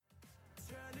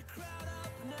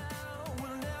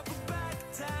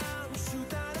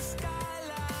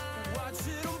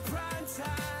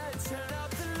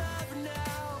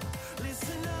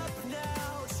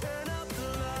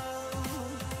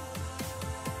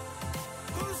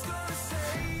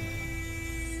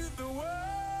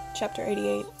Chapter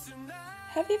 88.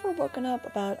 Have you ever woken up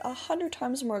about 100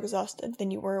 times more exhausted than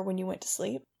you were when you went to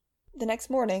sleep? The next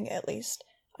morning, at least,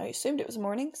 I assumed it was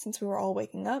morning since we were all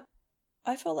waking up,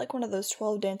 I felt like one of those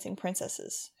 12 dancing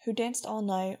princesses who danced all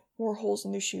night, wore holes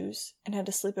in their shoes, and had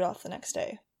to sleep it off the next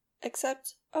day.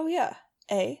 Except, oh yeah,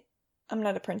 A, I'm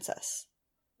not a princess.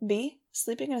 B,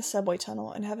 sleeping in a subway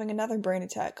tunnel and having another brain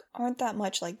attack aren't that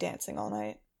much like dancing all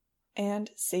night. And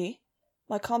C,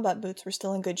 my combat boots were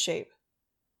still in good shape.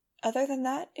 Other than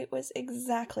that, it was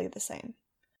exactly the same.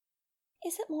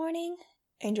 "Is it morning?"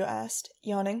 Angel asked,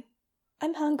 yawning.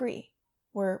 "I'm hungry,"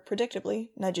 were, predictably,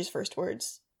 Nudge's first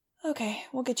words. "Okay,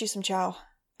 we'll get you some chow,"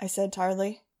 I said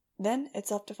tiredly. Then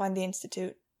it's off to find the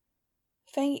Institute.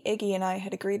 Fang, Iggy, and I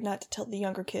had agreed not to tell the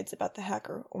younger kids about the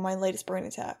hacker or my latest brain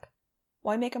attack.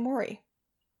 Why make 'em worry?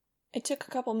 It took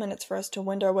a couple minutes for us to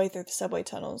wind our way through the subway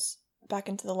tunnels, back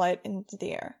into the light and into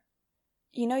the air.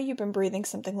 You know you've been breathing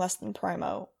something less than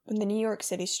primo when the New York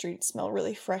City streets smell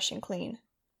really fresh and clean.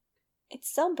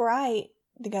 "It's so bright,"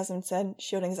 the guysman said,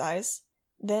 shielding his eyes.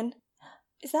 Then,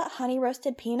 "Is that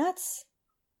honey-roasted peanuts?"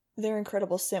 Their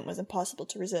incredible scent was impossible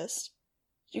to resist.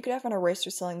 You could have an eraser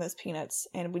selling those peanuts,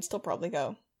 and we'd still probably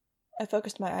go. I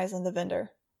focused my eyes on the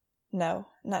vendor. No,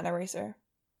 not an eraser.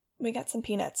 We got some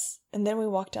peanuts, and then we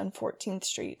walked down 14th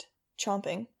Street,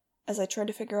 chomping, as I tried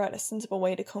to figure out a sensible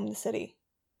way to comb the city.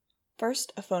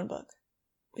 First, a phone book.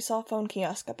 We saw a phone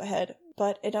kiosk up ahead,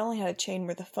 but it only had a chain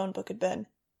where the phone book had been.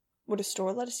 Would a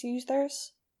store let us use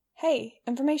theirs? Hey,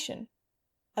 information!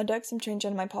 I dug some change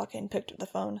out of my pocket and picked up the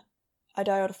phone. I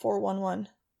dialed 411.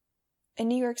 "In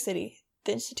New York City,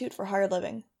 the Institute for Higher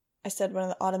Living," I said when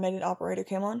the automated operator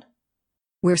came on.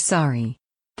 "We're sorry.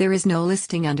 There is no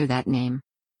listing under that name.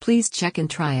 Please check and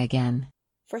try again."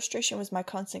 Frustration was my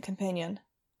constant companion.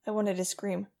 I wanted to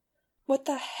scream. "What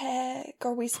the heck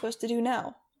are we supposed to do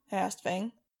now?" I asked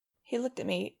Fang. He looked at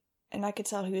me, and I could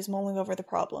tell he was mulling over the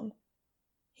problem.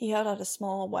 He held out a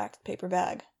small, waxed paper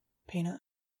bag. "Peanut."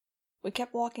 We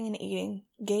kept walking and eating,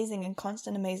 gazing in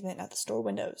constant amazement at the store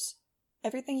windows.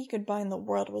 Everything you could buy in the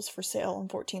world was for sale on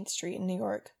 14th Street in New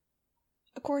York.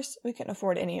 Of course, we couldn't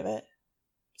afford any of it.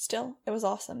 Still, it was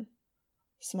awesome.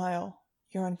 "Smile.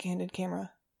 You're on candid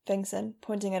camera," Fang said,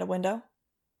 pointing at a window.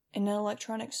 In an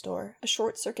electronics store, a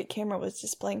short-circuit camera was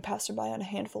displaying passerby on a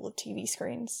handful of TV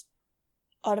screens.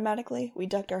 Automatically, we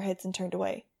ducked our heads and turned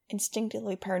away,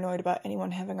 instinctively paranoid about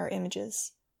anyone having our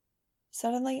images.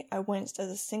 Suddenly, I winced as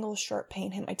a single sharp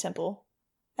pain hit my temple.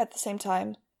 At the same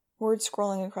time, words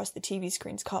scrolling across the TV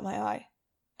screens caught my eye.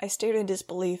 I stared in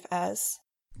disbelief as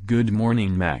 "Good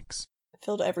morning, Max,"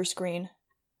 filled every screen.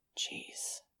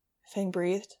 "Jeez," Fang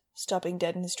breathed, stopping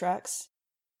dead in his tracks.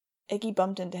 Iggy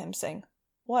bumped into him, saying,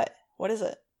 "What? What is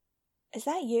it?" "Is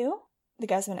that you?" the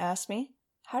guysman asked me.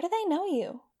 "How do they know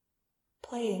you?"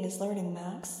 "Playing is learning,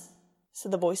 Max,"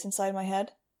 said the voice inside my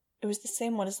head. It was the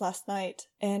same one as last night,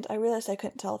 and I realized I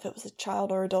couldn't tell if it was a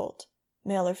child or adult,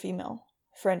 male or female,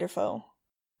 friend or foe.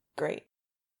 Great.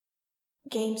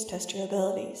 "Games test your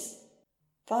abilities.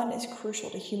 Fun is crucial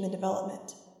to human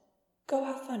development. Go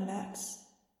have fun, Max."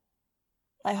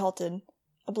 I halted,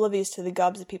 oblivious to the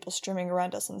gobs of people streaming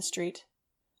around us on the street.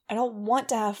 "I don't want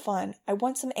to have fun. I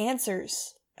want some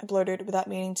answers," I blurted without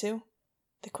meaning to.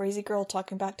 The crazy girl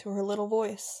talking back to her little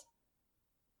voice.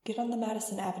 "Get on the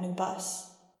Madison Avenue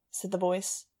bus," said the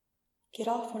voice. "Get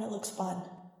off when it looks fun."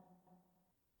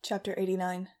 Chapter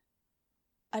 89.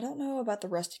 I don't know about the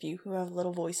rest of you who have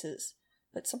little voices,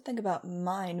 but something about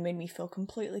mine made me feel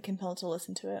completely compelled to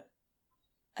listen to it.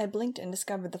 I blinked and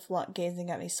discovered the flock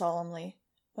gazing at me solemnly,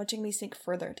 watching me sink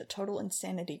further into total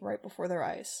insanity right before their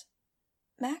eyes.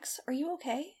 "Max, are you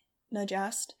okay?" Nudge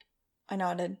asked. I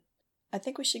nodded. "I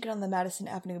think we should get on the Madison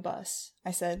Avenue bus,"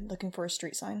 I said, looking for a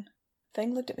street sign.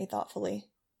 Fang looked at me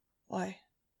thoughtfully. "Why?"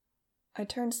 I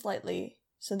turned slightly,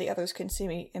 so the others couldn't see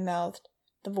me, and mouthed,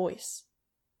 "The voice."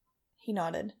 He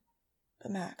nodded.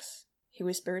 "But Max," he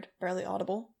whispered, barely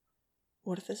audible,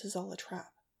 "what if this is all a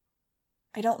trap?"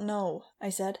 "I don't know," I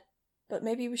said, "but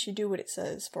maybe we should do what it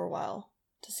says for a while,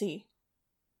 to see."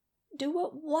 "Do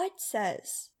what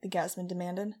says?" the gasman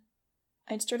demanded.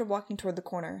 I'd started walking toward the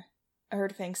corner. I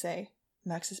heard Fang say,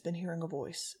 "Max has been hearing a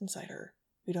voice inside her.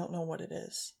 We don't know what it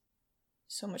is."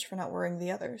 So much for not worrying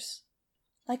the others.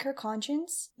 "Like her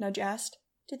conscience?" Nudge asked.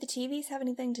 "Do the TVs have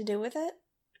anything to do with it?"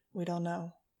 "We don't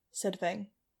know," said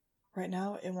Fang. "Right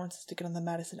now, it wants us to get on the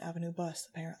Madison Avenue bus,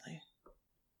 apparently."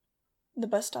 The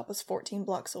bus stop was 14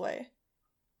 blocks away.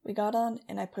 We got on,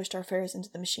 and I pushed our fares into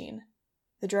the machine.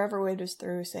 The driver waved us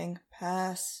through, saying,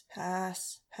 "Pass,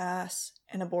 pass, pass,"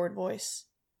 in a bored voice.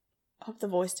 I hope the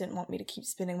voice didn't want me to keep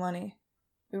spending money.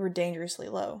 We were dangerously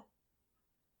low.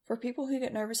 For people who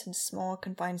get nervous in small,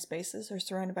 confined spaces or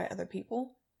surrounded by other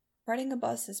people, riding a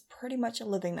bus is pretty much a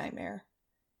living nightmare.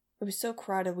 It was so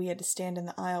crowded we had to stand in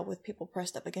the aisle with people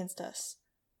pressed up against us.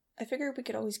 I figured we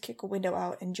could always kick a window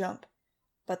out and jump,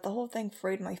 but the whole thing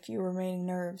frayed my few remaining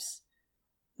nerves.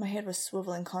 My head was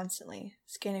swiveling constantly,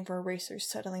 scanning for erasers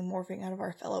suddenly morphing out of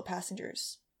our fellow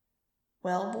passengers.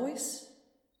 Well, boys?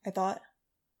 I thought.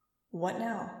 What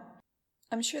now?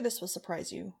 I'm sure this will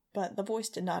surprise you, but the voice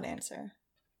did not answer.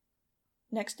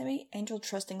 Next to me, Angel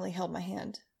trustingly held my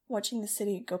hand, watching the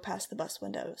city go past the bus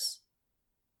windows.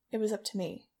 It was up to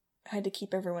me. I had to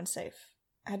keep everyone safe.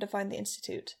 I had to find the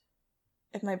Institute.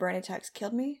 If my brain attacks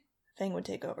killed me, Fang would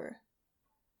take over.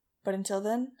 But until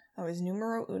then, I was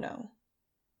numero uno.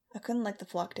 I couldn't let the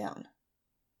flock down.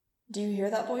 Do you hear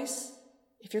that voice?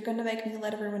 If you're going to make me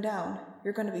let everyone down,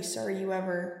 you're going to be sorry you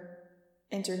ever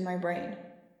entered my brain.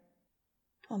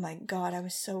 Oh my god, I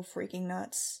was so freaking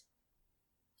nuts.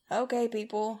 Okay,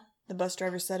 people, the bus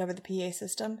driver said over the PA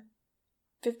system.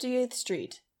 58th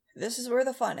Street. This is where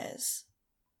the fun is.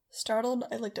 Startled,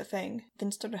 I looked at Fang,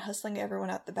 then started hustling everyone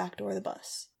out the back door of the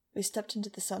bus. We stepped into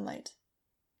the sunlight.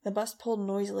 The bus pulled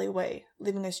noisily away,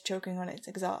 leaving us choking on its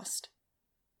exhaust.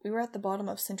 We were at the bottom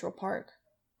of Central Park.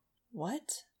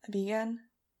 What? I began.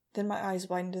 Then my eyes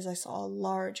widened as I saw a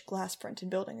large glass-fronted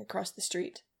building across the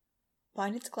street.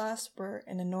 Behind its glass were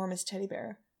an enormous teddy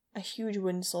bear, a huge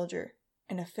wooden soldier,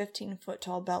 and a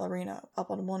 15-foot-tall ballerina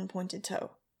up on one pointed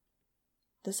toe.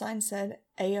 The sign said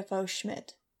AFO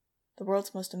Schmidt, the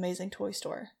world's most amazing toy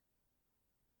store.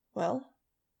 Well,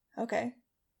 okay.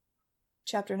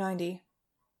 Chapter 90.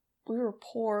 We were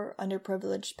poor,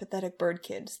 underprivileged, pathetic bird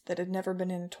kids that had never been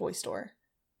in a toy store,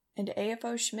 and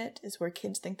AFO Schmidt is where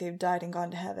kids think they've died and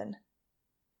gone to heaven.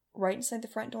 Right inside the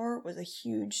front door was a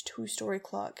huge 2-story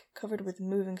clock covered with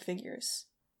moving figures.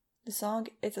 The song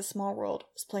It's a Small World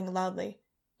was playing loudly,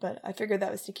 but I figured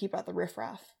that was to keep out the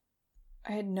riffraff.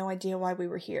 I had no idea why we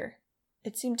were here.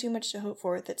 It seemed too much to hope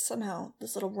for that somehow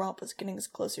this little romp was getting us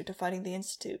closer to finding the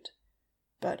Institute,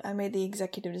 but I made the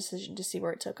executive decision to see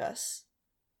where it took us.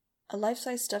 A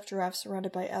life-size stuffed giraffe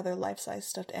surrounded by other life-size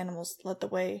stuffed animals led the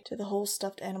way to the whole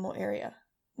stuffed animal area,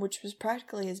 which was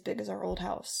practically as big as our old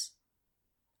house.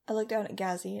 I looked down at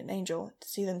Gazzy and Angel to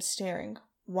see them staring,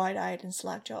 wide-eyed and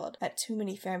slack-jawed, at too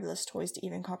many fabulous toys to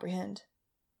even comprehend.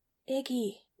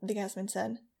 Iggy, the Gasman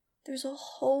said, there's a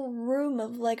whole room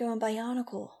of Lego and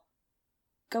Bionicle.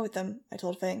 Go with them, I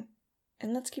told Fang,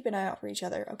 and let's keep an eye out for each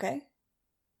other, okay?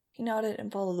 He nodded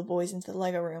and followed the boys into the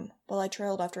Lego room, while I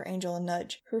trailed after Angel and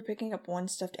Nudge, who were picking up one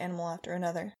stuffed animal after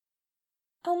another.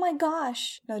 Oh my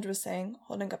gosh, Nudge was saying,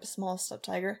 holding up a small stuffed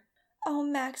tiger. Oh,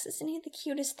 Max, isn't he the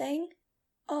cutest thing?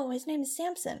 Oh, his name is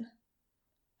Samson.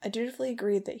 I dutifully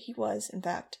agreed that he was, in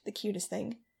fact, the cutest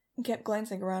thing, and kept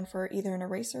glancing around for either an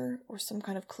eraser or some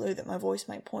kind of clue that my voice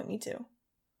might point me to.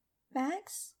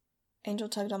 Max? Angel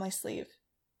tugged on my sleeve.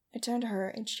 I turned to her,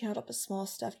 and she held up a small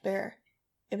stuffed bear.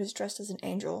 It was dressed as an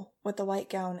angel, with a white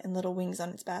gown and little wings on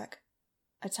its back.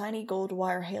 A tiny gold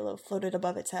wire halo floated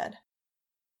above its head.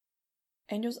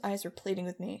 Angel's eyes were pleading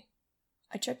with me.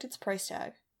 I checked its price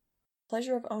tag. The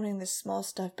pleasure of owning this small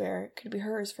stuffed bear could be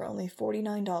hers for only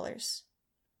 $49.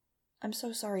 I'm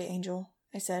so sorry, Angel,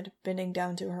 I said, bending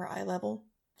down to her eye level.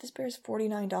 This bear's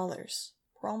 $49.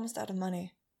 We're almost out of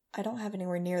money. I don't have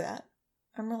anywhere near that.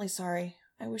 I'm really sorry.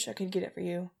 I wish I could get it for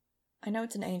you. I know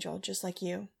it's an angel, just like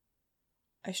you.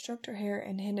 I stroked her hair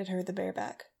and handed her the bear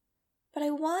back. But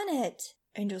I want it,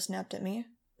 Angel snapped at me,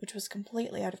 which was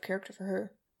completely out of character for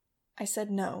her. I said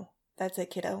no. That's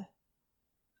it, kiddo.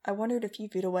 I wandered a few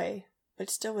feet away, but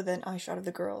still within eyeshot of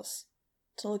the girls,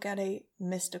 to look at a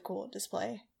mystical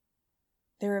display.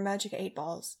 They were magic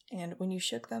 8-balls, and when you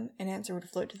shook them, an answer would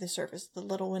float to the surface of the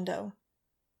little window.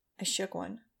 I shook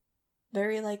one.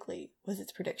 Very likely, was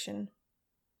its prediction.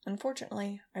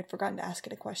 Unfortunately, I'd forgotten to ask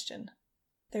it a question.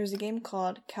 There was a game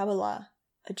called Kabbalah,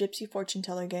 a gypsy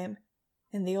fortune-teller game,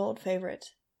 and the old favorite,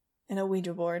 an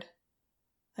Ouija board.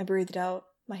 I breathed out,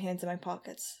 my hands in my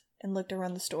pockets, and looked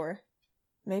around the store.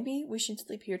 Maybe we should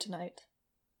sleep here tonight.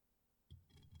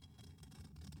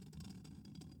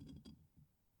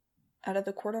 Out of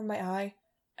the corner of my eye,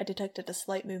 I detected a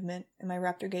slight movement, and my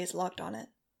raptor gaze locked on it.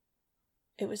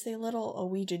 It was the little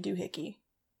Ouija doohickey,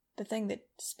 the thing that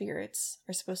spirits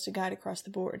are supposed to guide across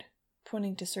the board,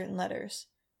 pointing to certain letters,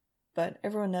 but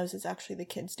everyone knows it's actually the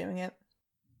kids doing it.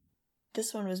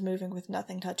 This one was moving with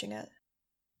nothing touching it.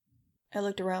 I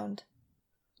looked around.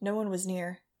 No one was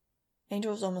near.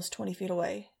 Angel was almost 20 feet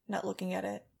away, not looking at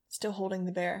it, still holding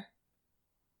the bear.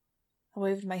 I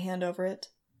waved my hand over it.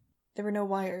 There were no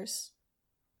wires.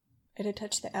 It had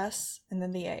touched the S and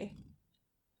then the A.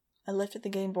 I lifted the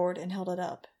game board and held it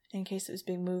up, in case it was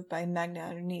being moved by a magnet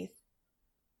underneath.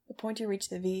 The pointer reached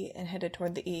the V and headed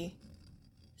toward the E.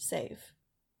 Save.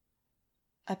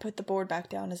 I put the board back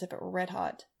down as if it were red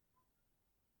hot.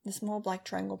 The small black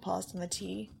triangle paused on the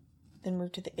T, then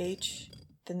moved to the H,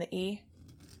 then the E,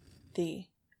 the.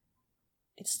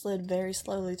 It slid very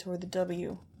slowly toward the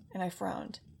W, and I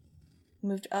frowned.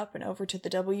 Moved up and over to the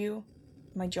W,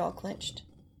 my jaw clenched.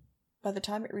 By the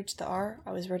time it reached the R,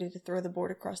 I was ready to throw the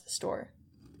board across the store.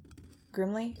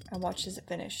 Grimly, I watched as it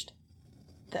finished.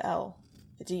 The L,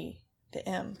 the D, the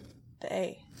M, the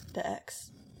A, the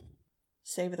X.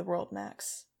 Save the world,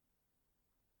 Max.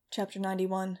 Chapter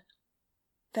 91.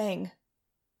 Fang.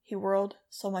 He whirled,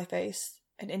 saw my face,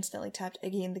 and instantly tapped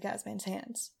Iggy in the gasman's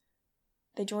hands.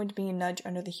 They joined me in nudge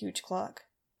under the huge clock.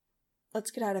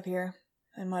 Let's get out of here,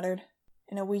 I muttered,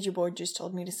 and a Ouija board just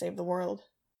told me to save the world.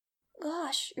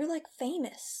 Gosh, you're like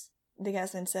famous, the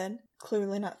gasman said,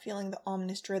 clearly not feeling the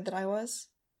ominous dread that I was.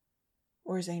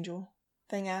 Where's Angel?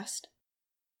 Fang asked.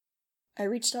 I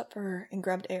reached up for her and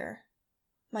grabbed air.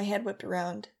 My head whipped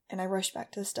around, and I rushed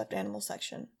back to the stuffed animal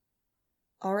section.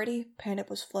 Already, panic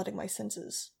was flooding my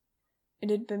senses. It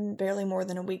had been barely more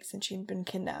than a week since she had been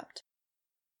kidnapped.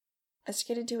 I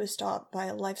skated to a stop by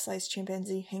a life-size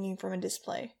chimpanzee hanging from a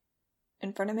display.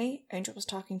 In front of me, Angel was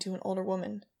talking to an older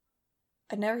woman.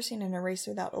 I'd never seen an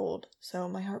eraser that old, so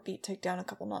my heartbeat ticked down a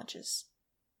couple notches.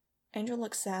 Angel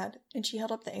looked sad, and she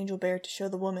held up the angel bear to show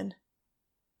the woman.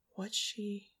 What's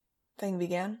she? Fang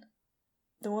began.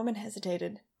 The woman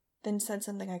hesitated, then said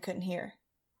something I couldn't hear.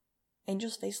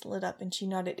 Angel's face lit up and she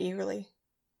nodded eagerly.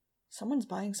 Someone's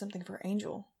buying something for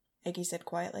Angel, Iggy said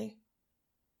quietly.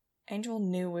 Angel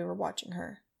knew we were watching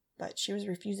her, but she was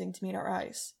refusing to meet our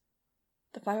eyes.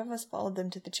 The five of us followed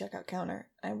them to the checkout counter,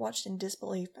 and I watched in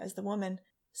disbelief as the woman,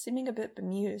 seeming a bit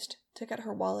bemused, took out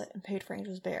her wallet and paid for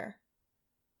Angel's bear.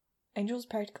 Angel was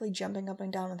practically jumping up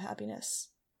and down with happiness.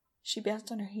 She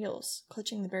bounced on her heels,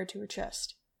 clutching the bear to her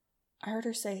chest. I heard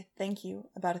her say "thank you"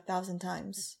 about 1,000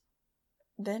 times.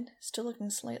 Then, still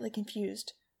looking slightly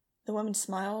confused, the woman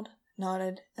smiled,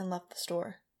 nodded, and left the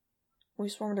store. We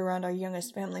swarmed around our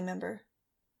youngest family member.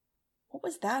 What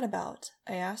was that about?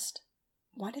 I asked.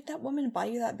 Why did that woman buy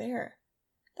you that bear?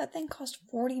 That thing cost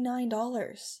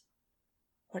 $49.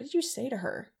 What did you say to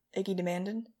her? Iggy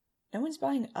demanded. No one's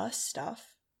buying us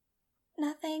stuff.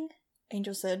 Nothing,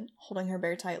 Angel said, holding her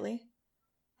bear tightly.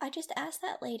 I just asked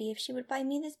that lady if she would buy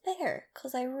me this bear,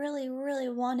 'cause I really, really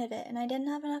wanted it and I didn't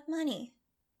have enough money.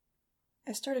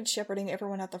 I started shepherding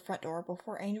everyone out the front door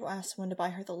before Angel asked someone to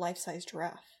buy her the life-size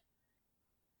giraffe.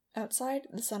 Outside,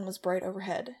 the sun was bright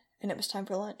overhead, and it was time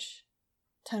for lunch.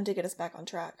 Time to get us back on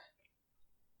track.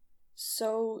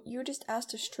 So, you just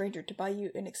asked a stranger to buy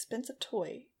you an expensive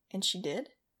toy, and she did?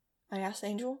 I asked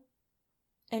Angel.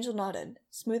 Angel nodded,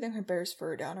 smoothing her bear's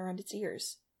fur down around its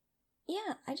ears.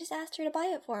 Yeah, I just asked her to buy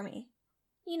it for me.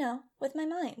 You know, with my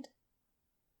mind.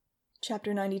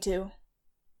 Chapter 92.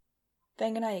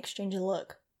 Fang and I exchanged a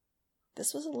look.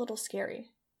 This was a little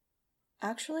scary.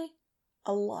 Actually,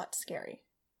 a lot scary.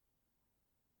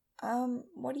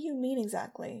 What do you mean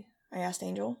exactly? I asked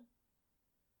Angel.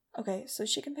 Okay, so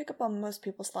she can pick up on most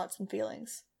people's thoughts and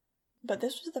feelings. But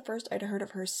this was the first I'd heard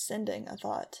of her sending a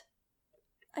thought.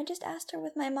 I just asked her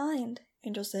with my mind,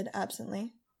 Angel said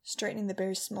absently, straightening the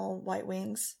bear's small white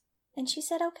wings. And she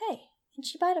said okay, and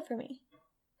she bought it for me.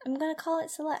 I'm gonna call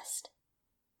it Celeste.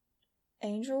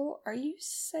 Angel, are you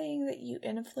saying that you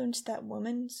influenced that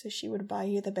woman so she would buy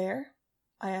you the bear?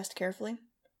 I asked carefully.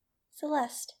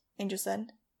 Celeste, Angel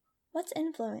said. What's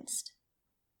influenced?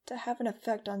 To have an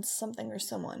effect on something or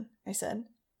someone, I said.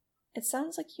 It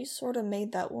sounds like you sort of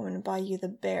made that woman buy you the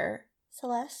bear.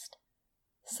 Celeste?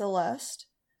 Celeste?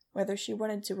 Whether she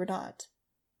wanted to or not.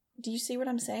 Do you see what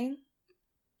I'm saying?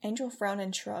 Angel frowned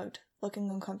and shrugged, looking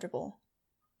uncomfortable.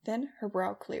 Then her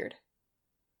brow cleared.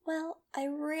 Well, I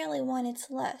really wanted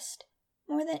Celeste,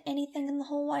 more than anything in the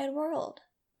whole wide world.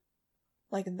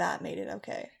 Like that made it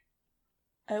okay.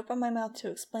 I opened my mouth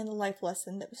to explain the life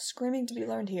lesson that was screaming to be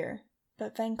learned here,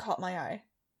 but Fang caught my eye.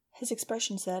 His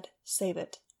expression said, "Save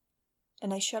it."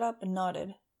 And I shut up and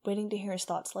nodded, waiting to hear his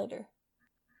thoughts later.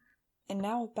 And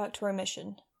now back to our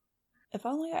mission. If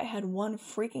only I had one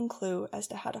freaking clue as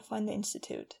to how to find the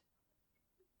Institute.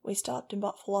 We stopped and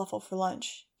bought falafel for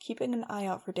lunch, keeping an eye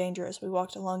out for danger as we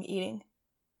walked along eating.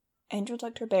 Angel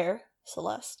tucked her bear,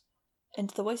 Celeste,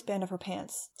 into the waistband of her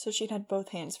pants, so she'd had both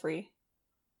hands free.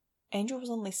 Angel was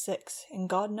only 6, and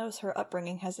God knows her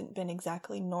upbringing hasn't been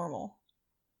exactly normal.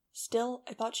 Still,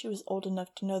 I thought she was old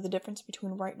enough to know the difference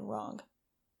between right and wrong.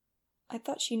 I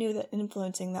thought she knew that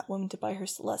influencing that woman to buy her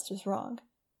Celeste was wrong,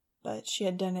 but she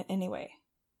had done it anyway,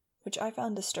 which I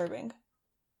found disturbing.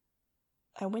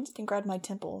 I winced and grabbed my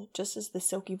temple just as the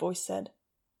silky voice said,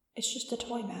 "It's just a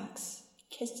toy, Max.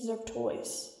 Kids deserve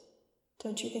toys.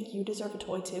 Don't you think you deserve a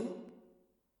toy too?"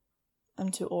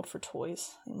 "I'm too old for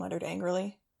toys," I muttered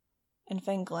angrily, and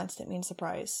Fang glanced at me in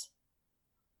surprise.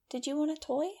 "Did you want a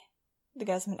toy?" the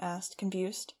Gasman asked,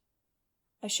 confused.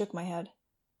 I shook my head.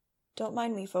 Don't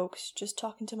mind me, folks, just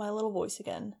talking to my little voice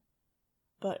again.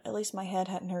 But at least my head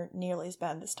hadn't hurt nearly as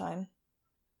bad this time.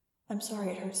 "I'm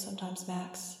sorry it hurts sometimes,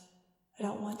 Max. I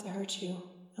don't want to hurt you.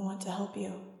 I want to help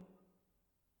you."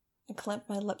 I clamped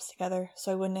my lips together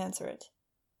so I wouldn't answer it.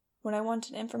 When I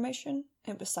wanted information,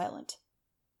 it was silent.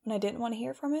 When I didn't want to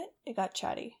hear from it, it got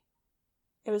chatty.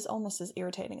 It was almost as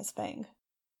irritating as Fang.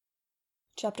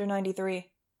 Chapter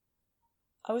 93.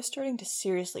 I was starting to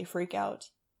seriously freak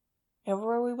out.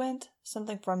 Everywhere we went,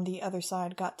 something from the other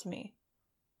side got to me.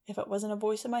 If it wasn't a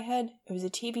voice in my head, it was a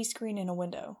TV screen in a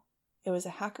window. It was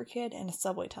a hacker kid in a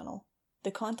subway tunnel,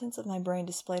 the contents of my brain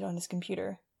displayed on his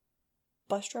computer.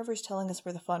 Bus drivers telling us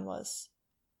where the fun was.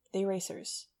 The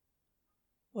erasers.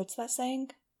 What's that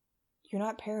saying? You're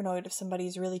not paranoid if somebody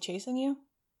is really chasing you?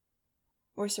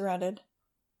 We're surrounded,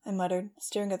 I muttered,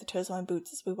 staring at the toes of my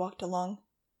boots as we walked along.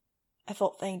 I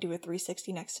felt Fang do a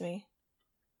 360 next to me.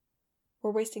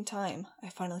 We're wasting time, I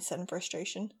finally said in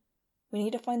frustration. We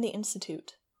need to find the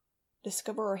Institute.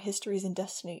 Discover our histories and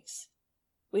destinies.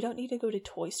 We don't need to go to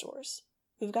toy stores.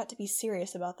 We've got to be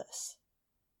serious about this.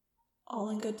 All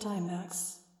in good time,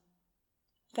 Max.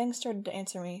 Fang started to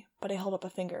answer me, but I held up a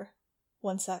finger.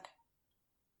 1 sec.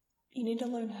 You need to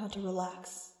learn how to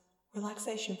relax.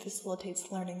 Relaxation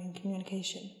facilitates learning and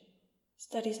communication.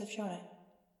 Studies have shown it.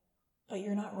 But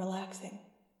you're not relaxing.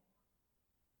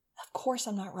 Of course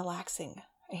I'm not relaxing,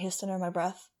 I hissed under my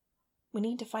breath. We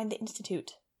need to find the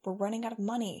Institute. We're running out of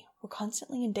money. We're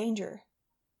constantly in danger.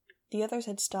 The others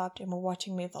had stopped and were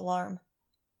watching me with alarm.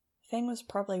 Fang was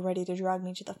probably ready to drag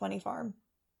me to the funny farm.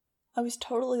 I was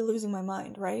totally losing my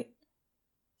mind, right?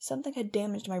 Something had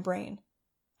damaged my brain.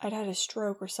 I'd had a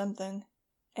stroke or something,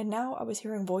 and now I was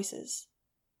hearing voices.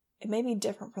 It made me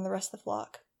different from the rest of the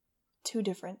flock. Too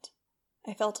different.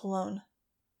 I felt alone.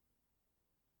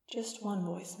 Just one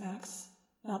voice, Max.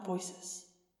 Not voices.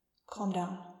 Calm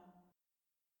down.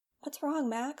 What's wrong,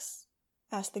 Max?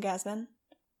 Asked the Gasman.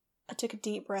 I took a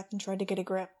deep breath and tried to get a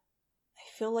grip.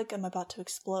 I feel like I'm about to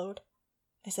explode,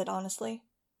 I said honestly.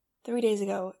 3 days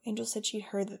ago, Angel said she'd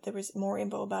heard that there was more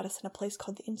info about us in a place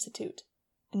called the Institute,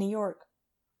 in New York.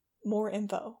 More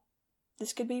info.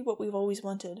 This could be what we've always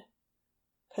wanted.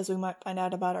 'Cause we might find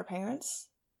out about our parents?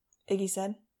 Iggy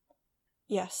said.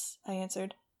 Yes, I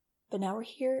answered. But now we're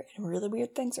here, and really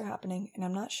weird things are happening, and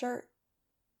I'm not sure.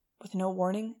 With no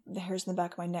warning, the hairs in the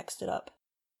back of my neck stood up.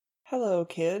 Hello,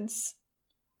 kids.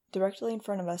 Directly in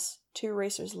front of us, 2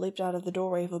 racers leaped out of the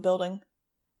doorway of a building.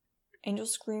 Angel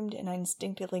screamed, and I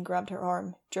instinctively grabbed her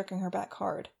arm, jerking her back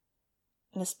hard.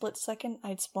 In a split second, I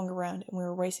had swung around, and we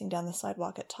were racing down the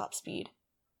sidewalk at top speed.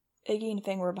 Iggy and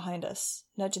Fang were behind us,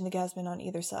 nudging the Gasman on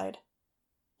either side.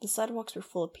 The sidewalks were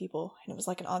full of people, and it was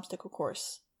like an obstacle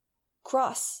course.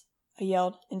 Cross! I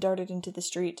yelled, and darted into the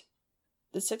street.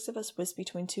 The 6 of us whisked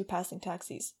between 2 passing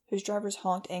taxis, whose drivers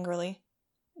honked angrily.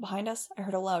 Behind us, I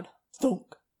heard a loud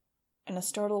thunk, and a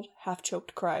startled,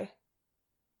 half-choked cry.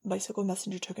 Bicycle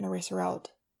messenger took an eraser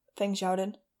out, Fang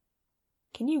shouted.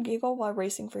 Can you giggle while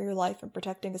racing for your life and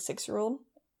protecting a 6-year-old?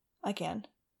 I can.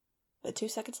 But 2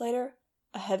 seconds later,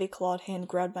 a heavy clawed hand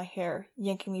grabbed my hair,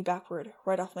 yanking me backward,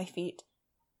 right off my feet.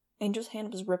 Angel's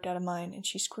hand was ripped out of mine, and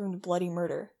she screamed bloody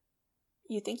murder.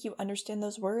 You think you understand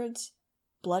those words?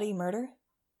 Bloody murder?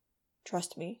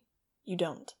 Trust me, you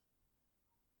don't.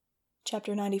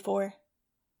 Chapter 94.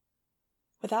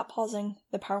 Without pausing,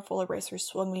 the powerful eraser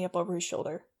swung me up over his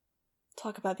shoulder.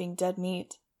 Talk about being dead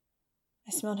meat.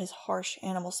 I smelled his harsh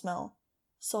animal smell,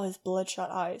 saw his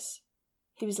bloodshot eyes.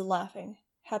 He was laughing,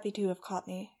 happy to have caught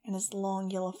me, and his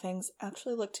long yellow fangs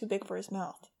actually looked too big for his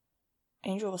mouth.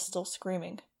 Angel was still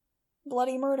screaming.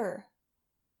 Bloody murder!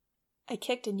 I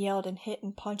kicked and yelled and hit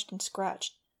and punched and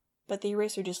scratched, but the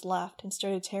eraser just laughed and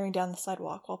started tearing down the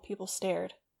sidewalk while people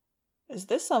stared. Is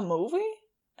this a movie?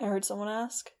 I heard someone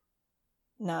ask.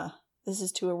 Nah, this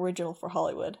is too original for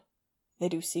Hollywood. They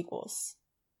do sequels.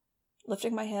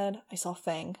 Lifting my head, I saw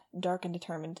Fang, dark and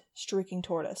determined, streaking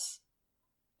toward us.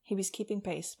 He was keeping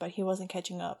pace, but he wasn't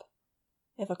catching up.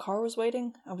 If a car was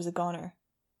waiting, I was a goner.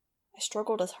 I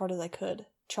struggled as hard as I could,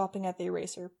 chopping at the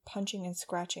eraser, punching and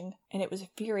scratching, and it was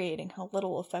infuriating how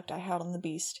little effect I had on the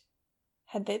beast.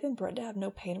 Had they been bred to have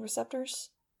no pain receptors?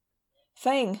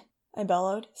 Fang! I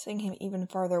bellowed, seeing him even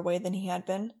farther away than he had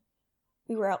been.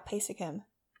 We were outpacing him.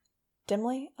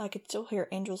 Dimly, I could still hear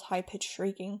Angel's high-pitched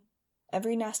shrieking.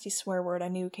 Every nasty swear word I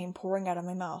knew came pouring out of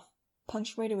my mouth,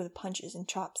 punctuated with punches and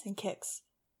chops and kicks.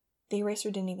 The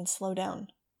eraser didn't even slow down.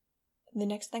 The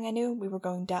next thing I knew, we were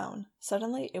going down,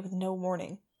 suddenly and with no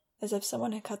warning, as if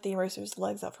someone had cut the eraser's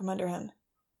legs out from under him.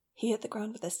 He hit the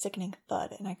ground with a sickening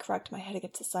thud, and I cracked my head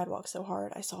against the sidewalk so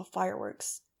hard I saw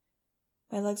fireworks.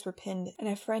 My legs were pinned, and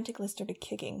I frantically started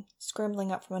kicking,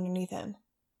 scrambling out from underneath him.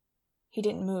 He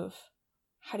didn't move.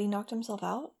 Had he knocked himself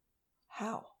out?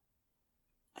 How?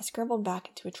 I scrambled back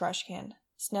into a trash can,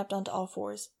 snapped onto all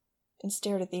fours, and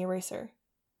stared at the eraser.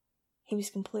 He was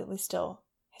completely still,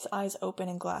 his eyes open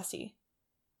and glassy.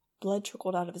 Blood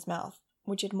trickled out of his mouth,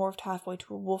 which had morphed halfway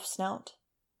to a wolf's snout.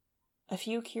 A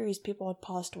few curious people had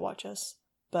paused to watch us,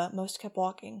 but most kept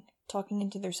walking, talking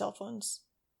into their cell phones.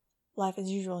 Life as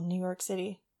usual in New York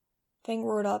City. Fang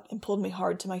roared up and pulled me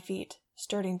hard to my feet,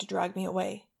 starting to drag me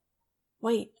away.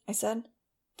 "Wait," I said.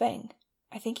 "Fang,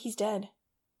 I think he's dead."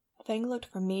 Fang looked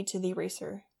from me to the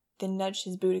eraser, then nudged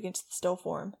his boot against the still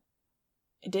form.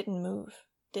 It didn't move,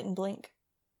 didn't blink.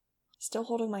 Still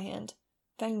holding my hand,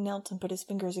 Fang knelt and put his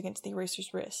fingers against the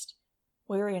eraser's wrist,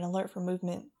 wary and alert for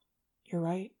movement. "You're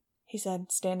right," he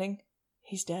said, standing.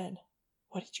 "He's dead.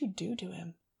 What did you do to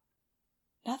him?"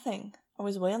 "Nothing. I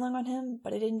was wailing on him,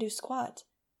 but I didn't do squat.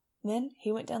 Then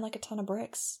he went down like a ton of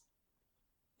bricks."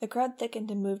 The crowd thickened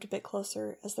and moved a bit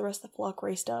closer as the rest of the flock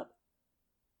raced up.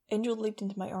 Angel leaped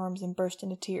into my arms and burst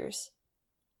into tears.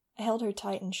 I held her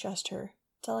tight and shushed her,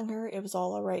 telling her it was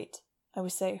all alright. I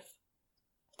was safe.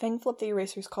 Fang flipped the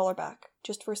eraser's collar back,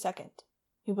 just for a second.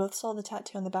 We both saw the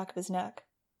tattoo on the back of his neck.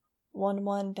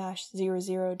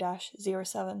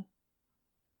 11-00-07.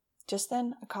 Just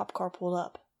then, a cop car pulled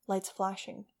up, lights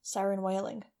flashing, siren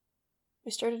wailing.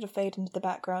 We started to fade into the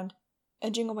background,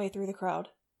 edging away through the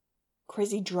crowd.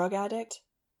 "Crazy drug addict,"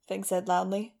 Fang said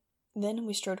loudly. Then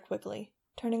we strode quickly,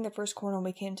 turning the first corner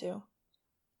we came to.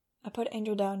 I put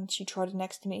Angel down and she trotted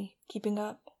next to me, keeping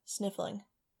up, sniffling.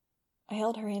 I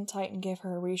held her hand tight and gave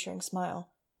her a reassuring smile,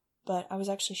 but I was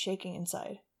actually shaking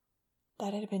inside.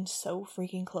 That had been so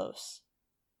freaking close.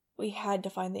 We had to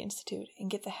find the Institute and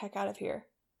get the heck out of here.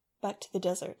 Back to the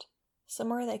desert.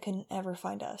 Somewhere they couldn't ever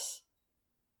find us.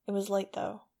 It was late,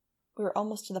 though. We were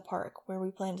almost to the park, where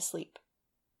we planned to sleep.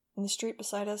 In the street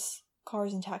beside us,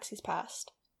 cars and taxis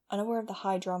passed, unaware of the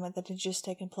high drama that had just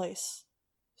taken place.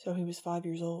 "So he was 5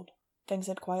 years old," Fang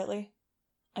said quietly.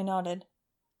 I nodded.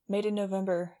 "Made in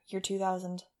November, year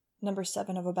 2000. Number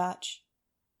 7 of a batch.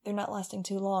 They're not lasting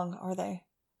too long, are they?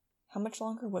 How much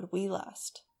longer would we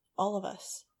last? All of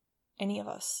us. Any of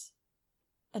us."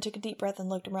 I took a deep breath and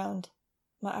looked around.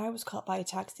 My eye was caught by a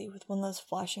taxi with one of those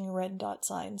flashing red dot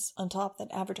signs on top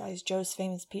that advertised Joe's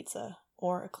Famous Pizza,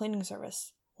 or a cleaning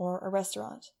service, or a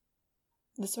restaurant.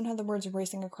 This one had the words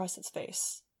racing across its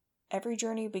face. "Every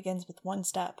journey begins with one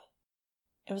step."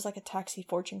 It was like a taxi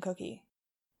fortune cookie.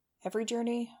 Every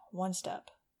journey, one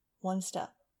step. One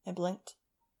step. I blinked.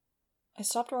 I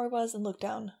stopped where I was and looked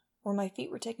down, where my feet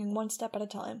were taking one step at a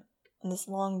time on this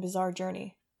long, bizarre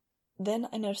journey. Then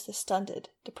I noticed a stunted,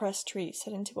 depressed tree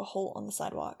set into a hole on the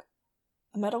sidewalk.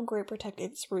 A metal grate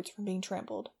protected its roots from being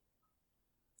trampled.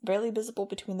 Barely visible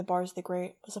between the bars of the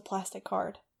grate was a plastic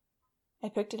card. I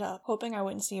picked it up, hoping I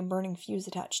wouldn't see a burning fuse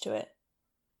attached to it.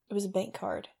 It was a bank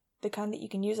card, the kind that you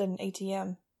can use at an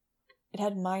ATM. It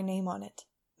had my name on it,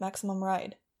 Maximum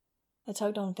Ride. I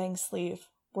tugged on Fang's sleeve,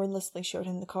 wordlessly showed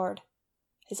him the card.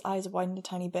 His eyes widened a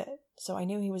tiny bit, so I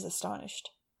knew he was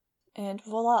astonished. And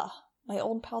voila! My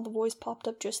old pal the voice popped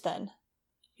up just then.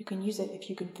 "You can use it if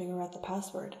you can figure out the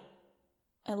password."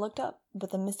 I looked up,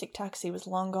 but the mystic taxi was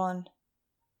long gone.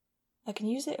 "I can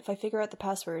use it if I figure out the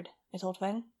password," I told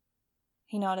Fang.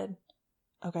 He nodded.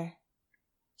 "Okay."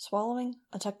 Swallowing,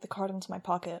 I tucked the card into my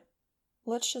pocket.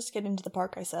 "Let's just get into the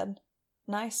park," I said.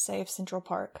 Nice, safe Central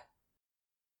Park.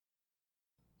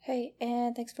 Hey,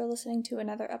 and thanks for listening to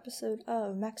another episode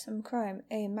of Maximum Crime,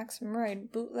 a Maximum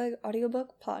Ride bootleg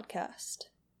audiobook podcast.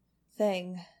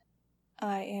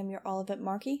 I am your Olivet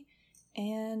Markey,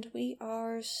 and we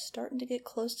are starting to get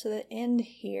close to the end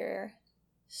here.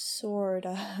 Sort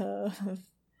of.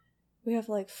 We have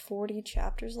like 40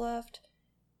 chapters left,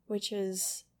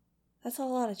 that's a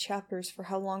lot of chapters for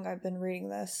how long I've been reading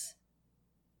this.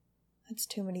 That's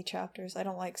too many chapters. I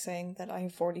don't like saying that I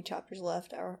have 40 chapters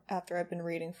left after I've been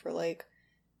reading for like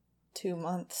 2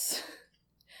 months.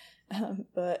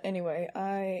 But anyway,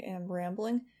 I am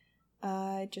rambling.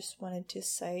 I just wanted to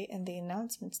say in the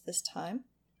announcements this time,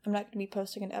 I'm not going to be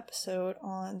posting an episode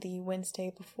on the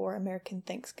Wednesday before American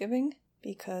Thanksgiving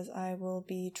because I will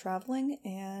be traveling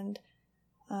and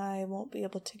I won't be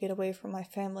able to get away from my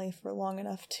family for long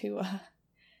enough to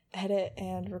edit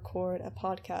and record a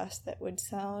podcast that would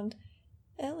sound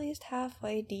at least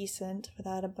halfway decent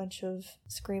without a bunch of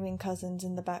screaming cousins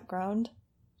in the background.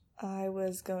 I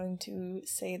was going to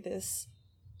say this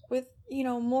with,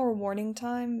 more warning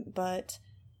time, but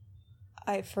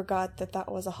I forgot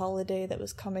that was a holiday that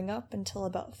was coming up until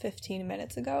about 15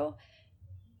 minutes ago.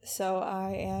 So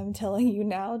I am telling you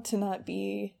now to not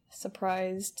be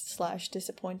surprised /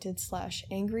 disappointed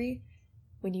 / angry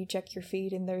when you check your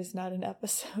feed and there's not an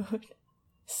episode.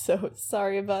 So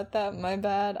sorry about that, my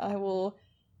bad. I will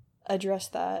address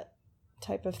that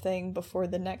type of thing before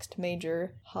the next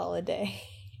major holiday.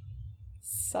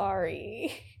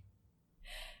 Sorry.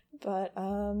 But,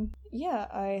 yeah,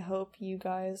 I hope you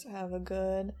guys have a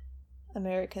good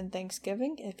American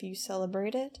Thanksgiving if you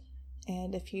celebrate it.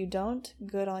 And if you don't,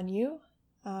 good on you.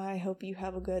 I hope you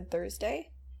have a good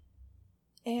Thursday.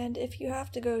 And if you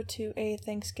have to go to a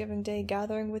Thanksgiving Day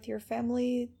gathering with your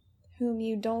family whom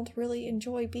you don't really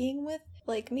enjoy being with,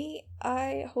 like me,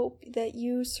 I hope that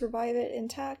you survive it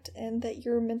intact and that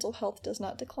your mental health does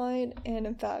not decline and,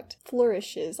 in fact,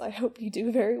 flourishes. I hope you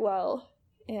do very well.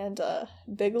 And,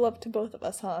 big love to both of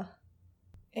us, huh?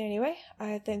 Anyway,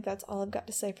 I think that's all I've got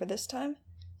to say for this time.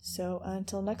 So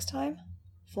until next time,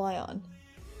 fly on.